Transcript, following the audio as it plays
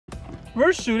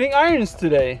we're shooting irons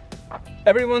today.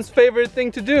 Everyone's favorite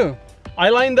thing to do. I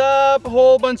lined up a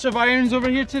whole bunch of irons over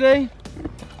here today.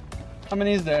 How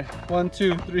many is there? 1,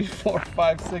 2, 3, 4,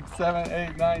 5, 6, 7,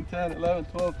 8, 9, 10, 11,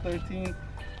 12, 13,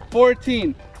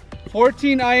 14.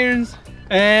 14 irons.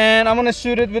 And I'm gonna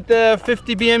shoot it with the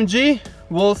 50 BMG.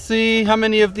 We'll see how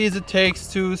many of these it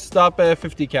takes to stop a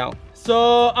 50 cal.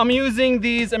 So I'm using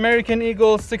these American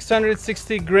Eagle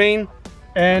 660 grain,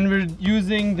 and we're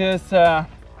using this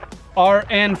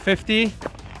RN50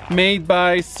 made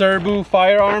by Serbu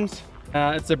Firearms.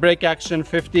 It's a break action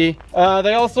 50.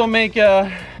 They also make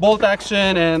a bolt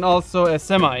action and also a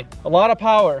semi. A lot of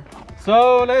power.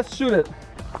 So let's shoot it.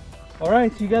 All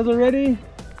right, you guys are ready?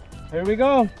 Here we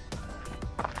go.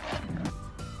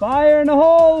 Fire in the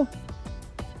hole.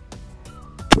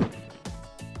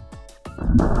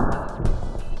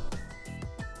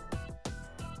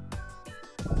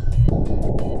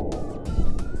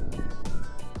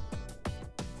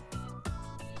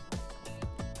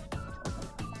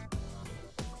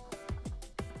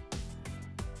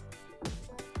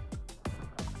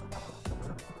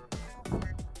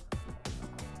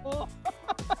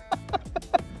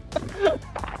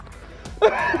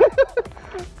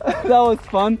 That was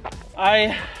fun.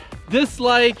 I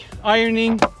dislike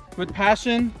ironing with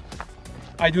passion.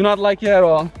 I do not like it at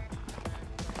all.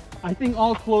 I think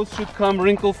all clothes should come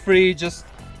wrinkle free, just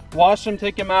wash them,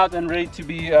 take them out and ready to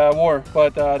be wore,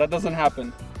 but that doesn't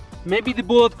happen. Maybe the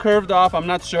bullet curved off, I'm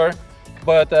not sure,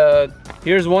 but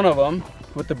here's one of them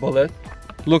with the bullet.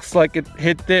 Looks like it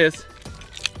hit this.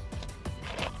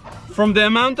 From the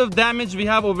amount of damage we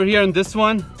have over here on this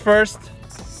one, first,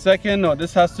 second, no,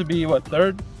 this has to be what,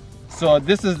 third? So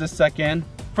this is the second,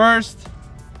 first,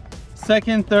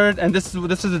 second, third, and this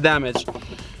is the damage.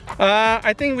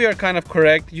 I think we are kind of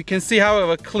correct. You can see how of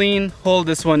a clean hole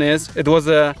this one is. It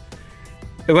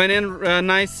went in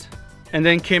nice and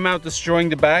then came out destroying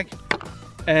the back,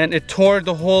 and it tore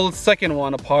the whole second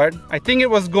one apart. I think it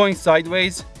was going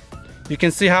sideways. You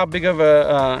can see how big of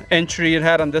a entry it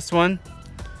had on this one.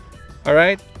 All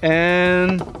right,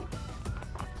 and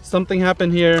something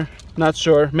happened here, not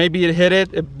sure. Maybe it hit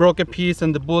it, it broke a piece,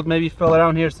 and the bullet maybe fell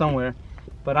around here somewhere,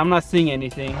 but I'm not seeing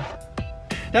anything.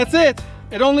 That's it.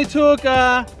 It only took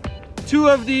it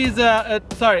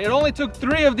only took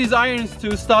 3 of these irons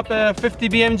to stop a 50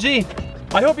 BMG.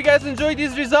 I hope you guys enjoyed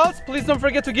these results. Please don't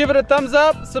forget to give it a thumbs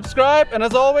up, subscribe, and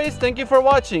as always, thank you for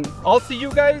watching. I'll see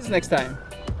you guys next time.